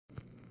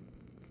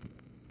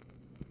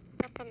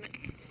from the...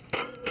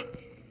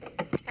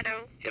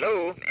 Hello?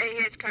 Hello?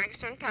 Here's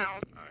Congressman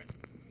Powell. All right.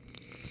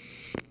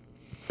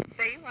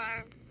 There you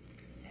are.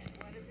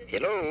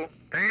 Hello?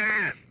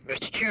 Hey,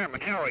 Mr.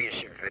 Chairman, how are you,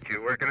 sir? that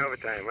you working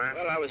overtime, huh?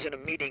 Well, I was in a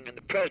meeting in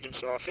the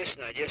president's office,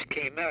 and I just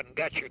came out and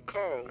got your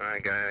call. I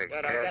got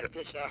But I got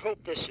this. I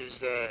hope this is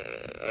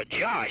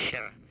Josh.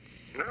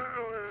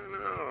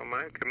 No,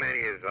 my committee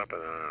is up in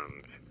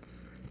arms.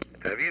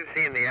 Have you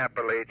seen the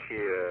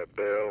Appalachia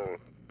bill?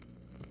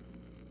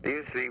 Do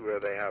you see where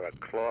they have a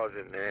clause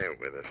in there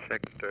with the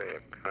Secretary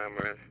of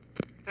Commerce?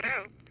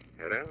 Hello?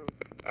 Hello?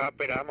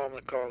 Operator, I'm on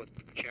the call with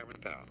Chairman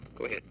Powell.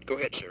 Go ahead. Go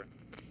ahead, sir.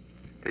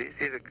 Do you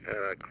see the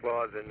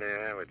clause in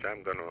there, which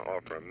I'm going to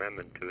offer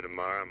amendment to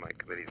tomorrow? My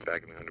committee's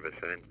backing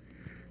 100%. And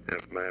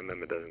if my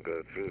amendment doesn't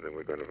go through, then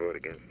we're going to vote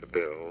against the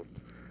bill.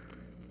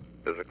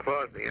 There's a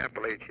clause in the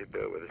Appalachia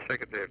bill where the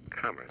Secretary of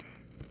Commerce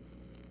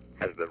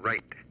has the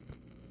right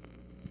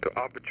to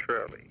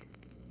arbitrarily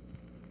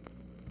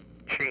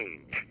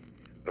change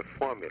the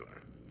formula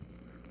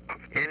of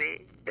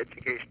any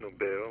educational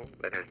bill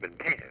that has been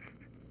passed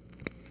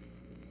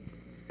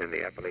in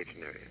the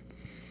Appalachian area.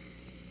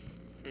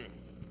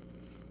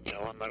 No,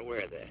 I'm not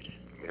aware of that.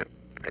 Yeah.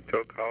 I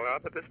told Carl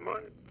Albert this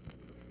morning.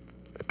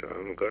 I told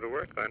him to go to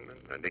work on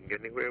it. I didn't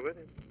get anywhere with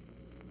it.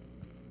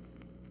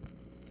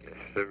 Yes,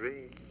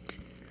 sirree.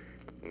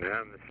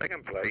 Now, in the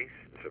second place,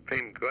 the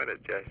Supreme Court has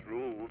just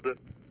ruled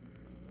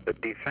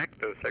that de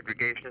facto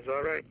segregation is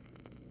all right.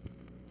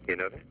 You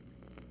know that?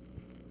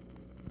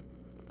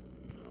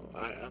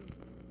 No,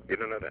 You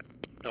don't know that?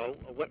 no.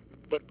 What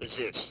was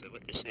this?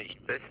 What decision?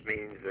 This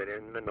means that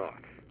in the North,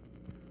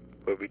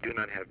 where we do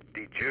not have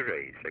de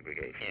jure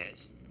segregation Yes.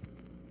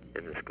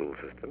 in the school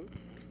system,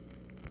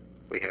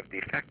 we have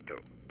de facto.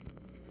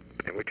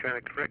 And we're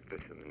trying to correct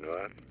this in the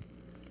North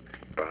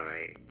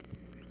by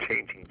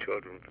changing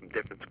children from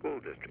different school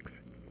districts.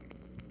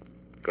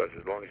 Because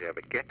as long as you have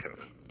a ghetto,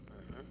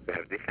 you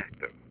have de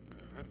facto.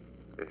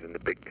 As in the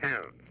big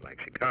towns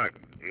like Chicago,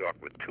 New York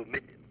with 2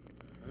 million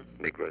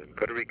Negroes and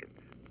Puerto Ricans.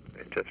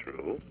 They just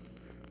rule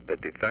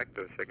that de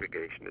facto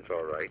segregation is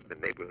all right. The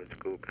neighborhood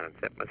school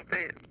concept must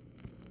stand.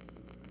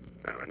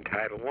 Now, in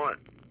Title I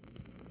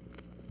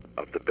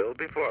of the bill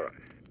before us,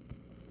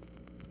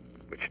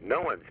 which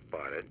no one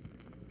spotted,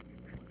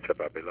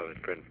 except our beloved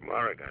friend from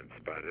Oregon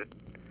spotted,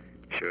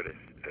 showed us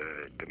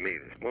to me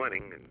this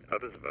morning and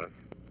others of us,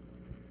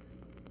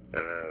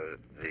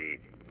 the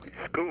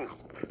schools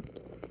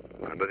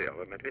under the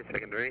elementary and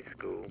secondary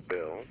school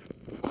bills.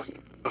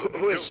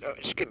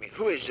 Excuse me,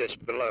 who is this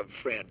beloved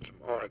friend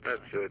from Oregon?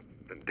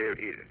 That's dear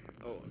Edith.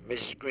 Oh,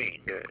 Mrs. Green.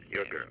 Yeah,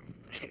 your girl.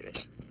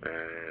 Yes.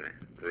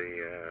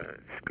 The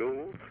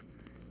schools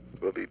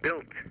will be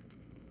built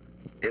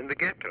in the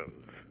ghettos,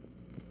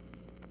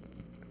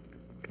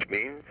 which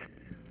means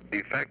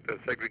de facto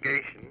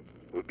segregation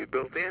will be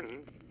built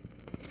in,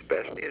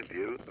 especially in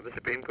view of the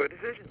Supreme Court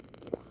decision.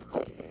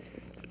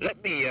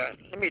 Let me,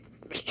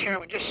 Mr.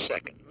 Chairman, just a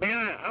second. May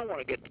I want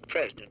to get the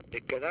president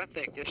because I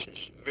think this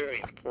is very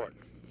important.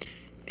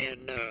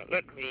 And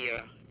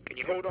can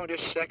you hold on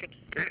just a second?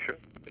 Yeah, sure.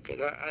 Because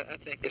I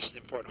think this is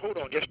important. Hold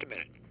on just a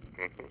minute.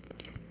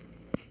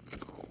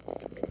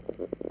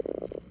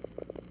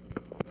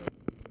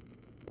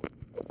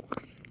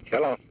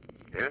 Hello.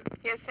 Yeah?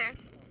 Yes,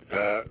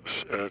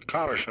 sir.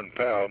 Congressman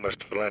Powell,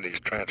 Mr. Valenti's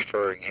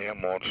transferring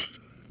him, wants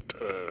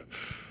to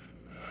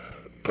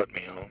put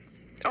me on.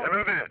 Oh,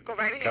 Hello there. go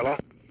right ahead. Hello?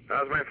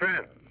 How's my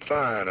friend?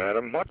 Fine,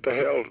 Adam. What the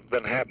hell's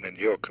been happening in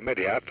your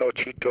committee? I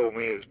thought you told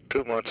me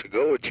 2 months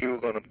ago that you were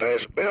going to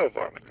pass a bill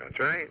for me. That's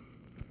right.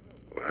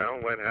 Well,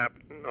 what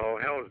happened? All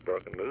hell is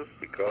broken loose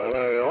because...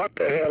 Well, what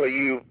the hell are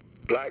you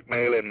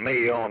blackmailing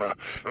me on a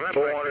I'm not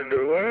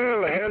 $400?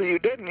 Well, the hell you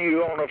didn't.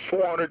 You on a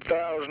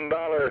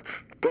 $400,000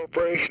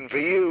 appropriation for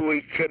you.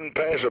 We couldn't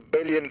pass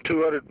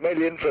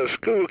 $1,200,000,000 for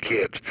school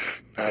kids.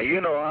 Now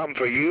you know I'm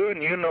for you,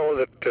 and you know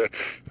that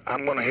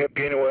I'm going to help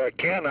you any way I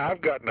can.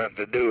 I've got nothing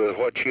to do with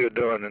what you're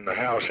doing in the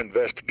House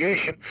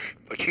investigation,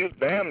 but you've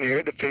damn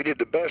near defeated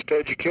the best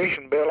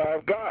education bill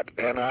I've got,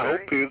 and I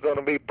hope you're going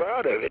to be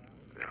proud of it.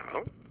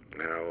 No.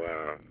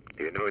 Now,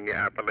 do you know in your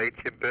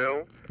Appalachia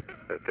bill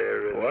that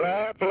there is... Well,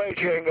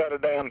 Appalachia ain't got a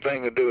damn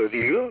thing to do with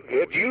you.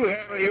 If you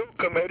handle your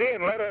committee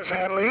and let us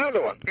handle the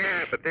other one.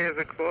 Yeah, but there's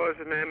a clause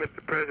in there,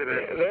 Mr.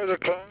 President. There's a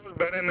clause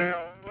been in there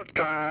all the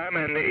time,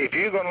 and if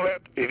you're gonna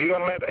let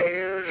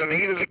Ayres and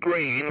Edith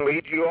Green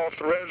lead you off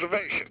the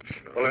reservation,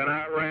 well then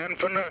I ran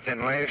for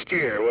nothing last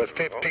year with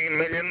 15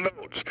 million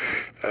votes.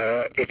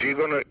 If you're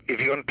gonna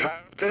tie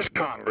up this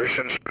Congress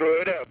and screw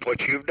it up,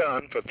 what you've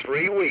done for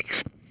 3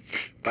 weeks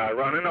by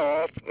running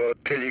off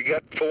till you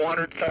get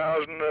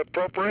 400,000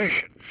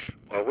 appropriation.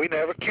 Well, we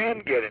never can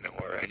get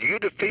anywhere, and you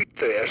defeat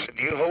this, and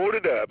you hold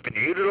it up, and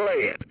you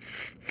delay it,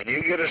 and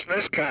you get us in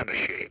this kind of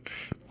shape.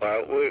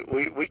 Well,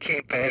 we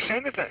can't pass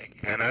anything,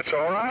 and that's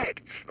all right.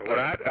 But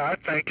I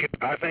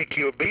think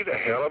you'll beat a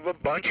hell of a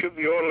bunch of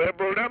your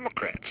liberal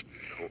Democrats.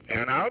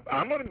 And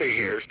I'm going to be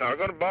here. It's not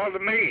going to bother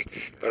me.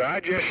 But I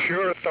just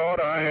sure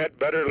thought I had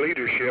better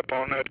leadership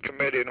on that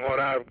committee than what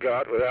I've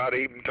got without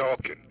even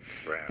talking.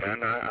 Right.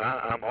 And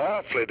I'm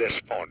awfully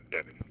disappointed in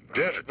it.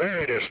 Just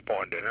very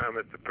disappointed. Now,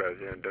 Mr.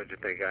 President, don't you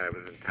think I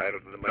was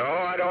entitled to the money? No,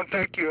 I don't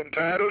think you're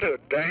entitled to a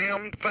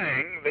damn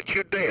thing that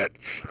you did.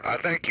 I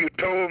think you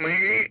told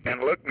me and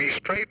looked me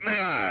straight in the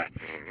eye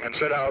and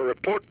said, I'll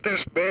report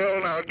this bill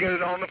and I'll get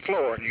it on the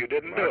floor, and you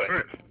didn't do it.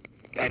 March 1st.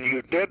 And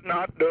you did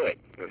not do it.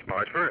 It's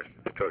March 1st.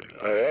 I told you.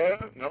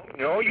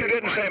 No, you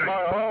didn't say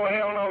March. Oh,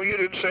 hell no, you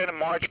didn't say the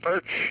March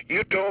 1st.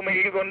 You told me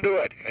you were going to do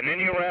it. And then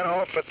you ran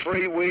off for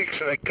 3 weeks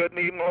and they couldn't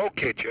even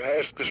locate you. I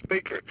asked the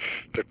speaker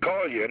to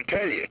call you and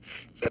tell you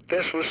that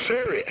this was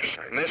serious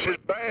and this is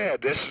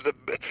bad. This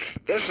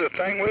is the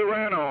thing we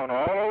ran on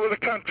all over the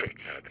country.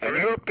 And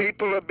your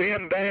people are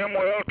being damn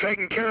well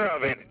taken care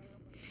of in it.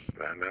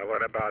 Now,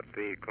 what about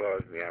the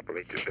clause in the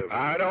Appalachia bill?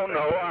 I don't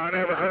know. I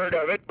never heard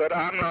of it, but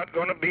I'm not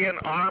going to be in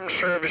armed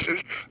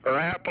services or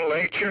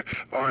Appalachia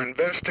or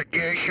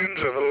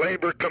investigations of the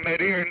Labor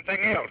Committee or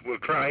anything else. We'll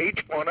try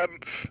each one of them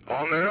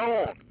on their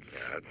own.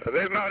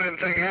 There's not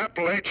anything.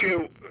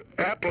 Appalachia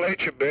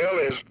bill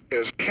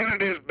is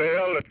Kennedy's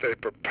bill that they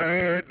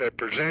prepared. They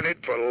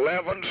presented for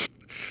 11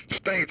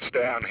 states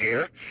down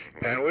here,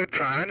 and we're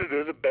trying to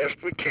do the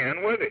best we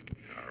can with it.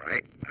 All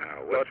right.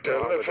 But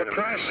for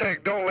Christ's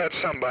sake, don't let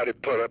somebody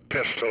put a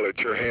pistol at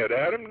your head,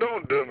 Adam.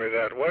 Don't do me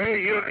that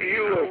way. You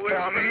will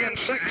farm me in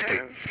 60.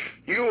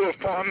 You will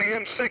farm me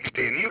in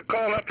 60, and you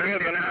call up here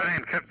the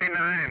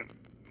 59.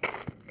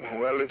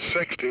 Well, it's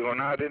 60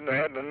 when I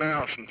hadn't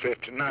announced in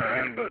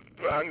 59, but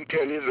I can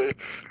tell you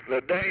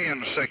the day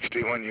in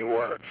 60 when you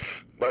were.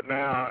 But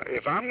now,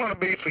 if I'm going to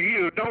be for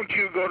you, don't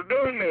you go to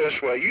doing me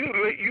this way. You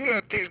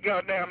let these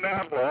goddamn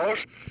outlaws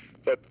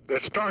that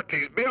start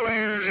these. Bill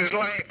Ayres is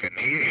laughing.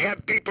 He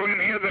had people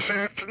in here this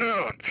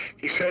afternoon.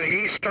 He said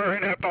he's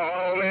stirring up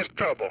all this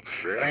trouble.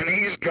 Really? And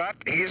he's got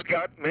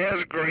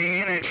Ms.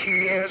 Green, and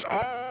she has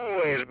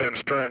always been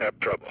stirring up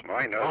trouble.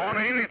 I know on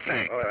that.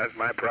 Anything. Oh, that's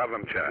my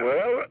problem, child.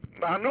 Well,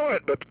 I know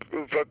it, but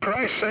for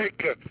Christ's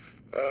sake,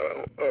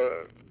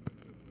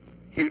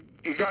 you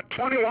got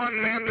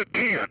 21 men to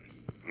 10.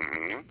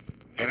 Mm-hmm.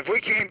 And if we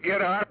can't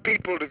get our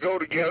people to go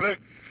together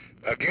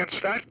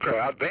against that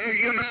crowd, they're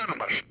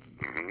unanimous.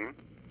 Mm-hmm.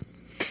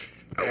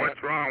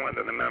 What's wrong with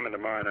an amendment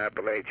tomorrow in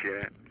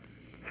Appalachia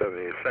so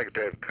the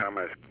Secretary of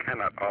Commerce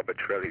cannot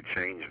arbitrarily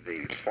change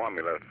the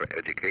formula for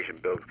education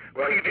bills?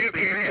 Well, if you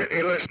can't,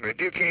 listen,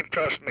 if you can't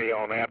trust me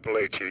on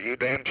Appalachia, you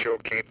damn sure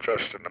can't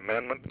trust an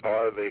amendment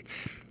or the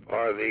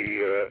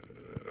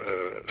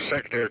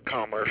Secretary of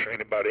Commerce or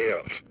anybody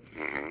else.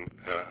 Mm-hmm.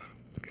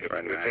 If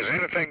there's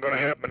anything going to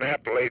happen in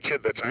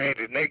Appalachia that's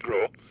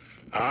anti-Negro,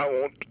 I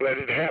won't let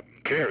it happen,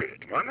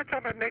 period. Well, I'm not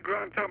talking about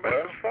Negro, I'm talking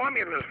about the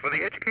formulas for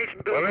the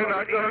education bill. Well, they're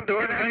not going to do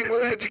anything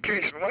with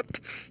education.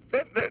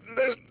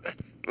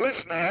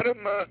 Listen,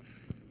 Adam,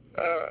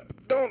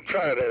 don't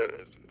try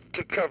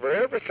to cover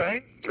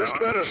everything. Just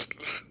let us,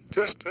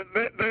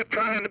 they're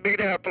trying to beat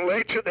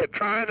Appalachia, they're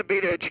trying to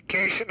beat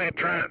education, they're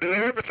trying to do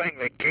everything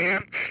they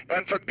can,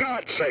 and for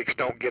God's sakes,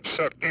 don't get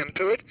sucked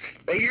into it.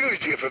 They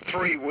used you for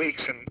 3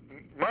 weeks and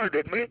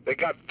murdered me. They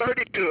got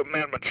 32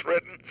 amendments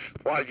written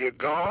while you're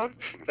gone.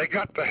 They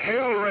got the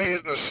hell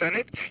raised in the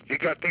Senate. You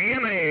got the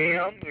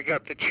NAM. You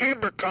got the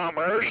Chamber of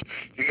Commerce.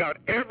 You got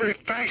every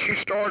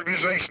fascist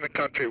organization in the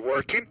country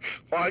working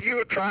while you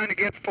were trying to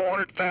get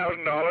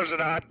 $400,000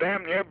 that I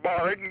damn near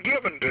borrowed and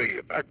given to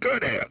you. I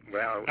could have.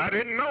 Well, I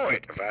didn't know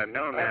it. If I'd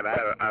known that,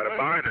 I'd have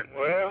borrowed it.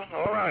 Well,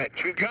 all right.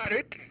 You got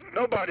it.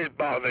 Nobody's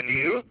bothering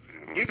you.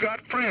 You got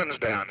friends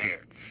down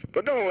here.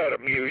 But don't let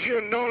them use you,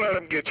 and don't let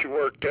them get you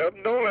worked up,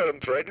 and don't let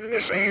them threaten you.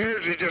 This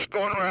Ayres is just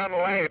going around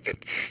laughing.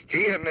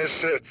 He and this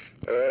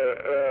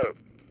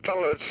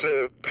fellow that's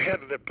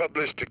head of the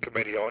publicity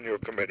committee on your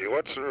committee.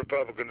 What's the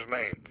Republican's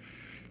name?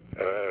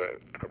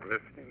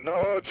 Publicity?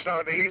 No, it's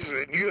not. He's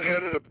the new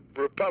head of the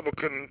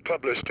Republican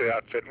publicity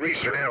outfit,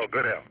 research.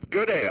 Goodell.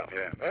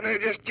 Yeah. And they're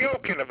just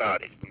joking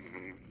about it.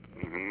 Mm-hmm.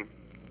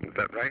 Mm-hmm. Is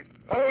that right?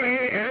 Oh,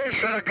 Ayres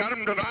said I got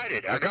them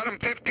divided. I got them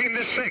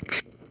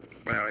 15-6.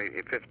 Well,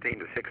 15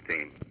 to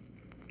 16.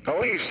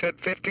 Oh, he said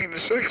 15 to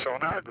 6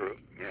 on our group.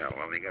 Yeah,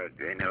 well, he got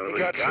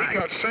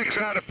 6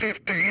 out of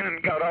 15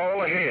 and got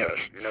all of his.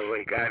 You know what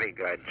he got? He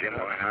got Jim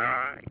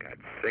O'Hara, he got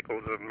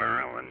Sickles of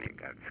Maryland, he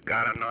got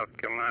Scott of North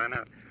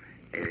Carolina,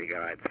 he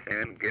got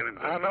Sam Gibbons.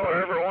 I know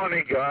every one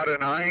he got,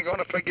 and I ain't going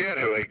to forget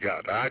who he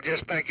got. I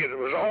just think it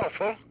was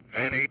awful,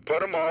 and he put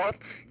them off,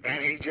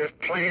 and he just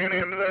playing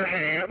into their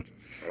hands.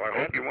 Well, I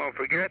hope you won't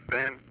forget,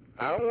 then.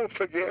 I won't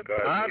forget.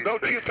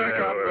 Don't you think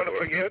I'm going to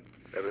forget?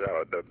 That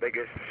was the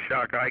biggest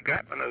shock I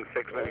got when those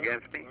 6 went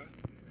against me.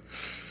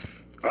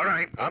 All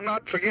right. I'm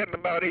not forgetting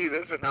about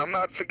Edith, and I'm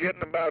not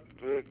forgetting about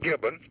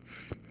Gibbons.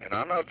 and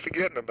I'm not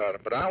forgetting about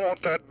it, but I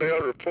want that bill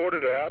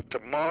reported out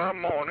tomorrow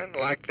morning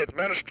like the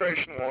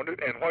administration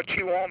wanted, and what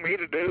you want me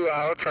to do,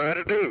 I'll try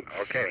to do.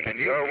 Okay. And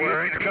you're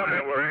worried, come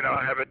I'm in. worried.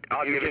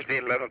 I'll give it to you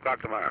at 11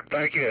 o'clock tomorrow.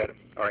 Thank you, Edith.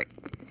 All right.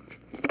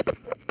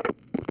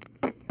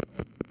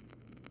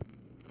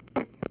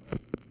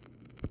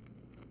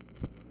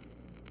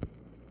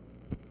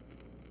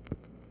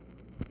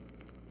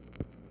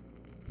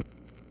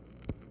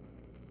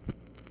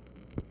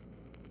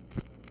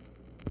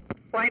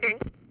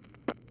 Waiting.